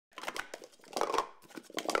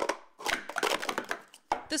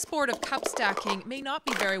The sport of cup stacking may not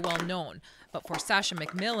be very well known, but for Sasha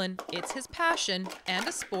McMillan, it's his passion and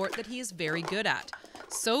a sport that he is very good at.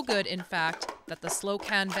 So good, in fact, that the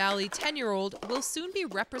Slocan Valley 10-year-old will soon be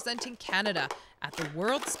representing Canada at the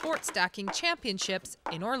World Sport Stacking Championships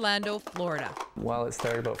in Orlando, Florida. Well, it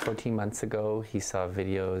started about 14 months ago. He saw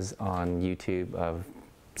videos on YouTube of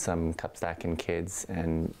some cup stacking kids,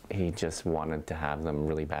 and he just wanted to have them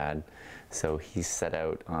really bad. So he set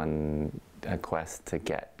out on a quest to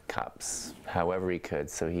get cups however he could.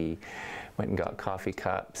 So he went and got coffee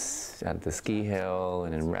cups at the ski hill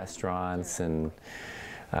and in restaurants, and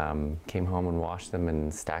came home and washed them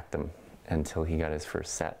and stacked them until he got his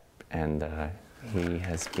first set. And he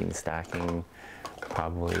has been stacking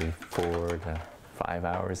probably 4 to 5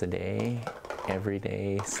 hours a day, every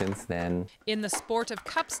day since then. In the sport of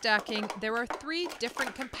cup stacking, there are 3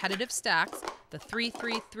 different competitive stacks: the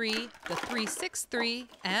 3-3-3, the 3-6-3,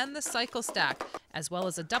 and the cycle stack, as well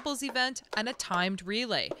as a doubles event and a timed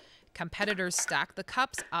relay. Competitors stack the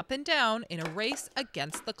cups up and down in a race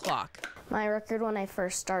against the clock. My record when I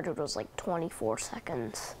first started was like 24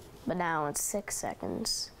 seconds, but now it's 6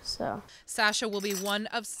 seconds, so. Sasha will be one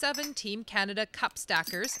of 7 Team Canada Cup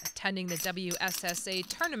stackers attending the WSSA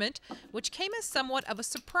tournament, which came as somewhat of a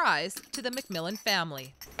surprise to the McMillan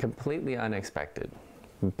family. Completely unexpected.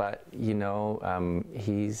 But, you know,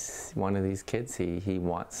 he's one of these kids. He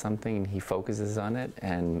wants something and he focuses on it,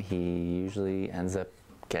 and he usually ends up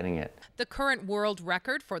getting it. The current world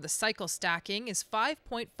record for the cycle stacking is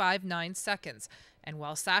 5.59 seconds. And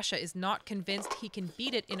while Sasha is not convinced he can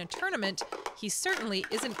beat it in a tournament, he certainly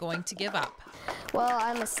isn't going to give up. Well,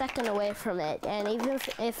 I'm a second away from it, and even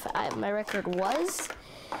if my record was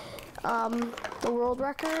the world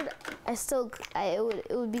record,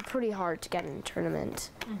 it would be pretty hard to get in a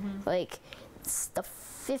tournament. Like, it's the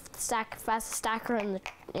 5th fastest stacker in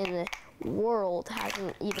the world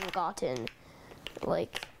hasn't even gotten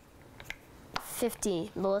like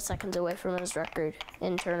 50 milliseconds away from his record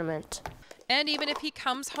in tournament. And even if he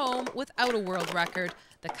comes home without a world record,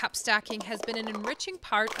 the cup stacking has been an enriching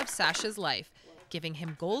part of Sasha's life, giving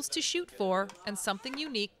him goals to shoot for and something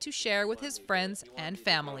unique to share with his friends and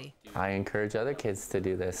family. I encourage other kids to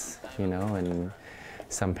do this, you know, and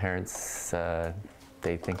some parents,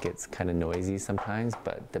 they think it's kind of noisy sometimes,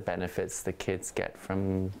 but the benefits the kids get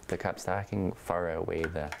from the cup stacking far outweigh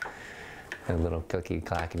the little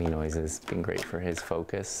clicky-clackety noises. Been great for his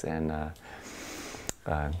focus, and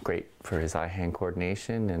great for his eye-hand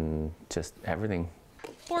coordination and just everything.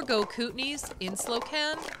 For Go Kootenays in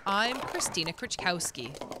Slocan, I'm Kristina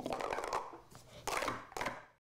Kruchkowski.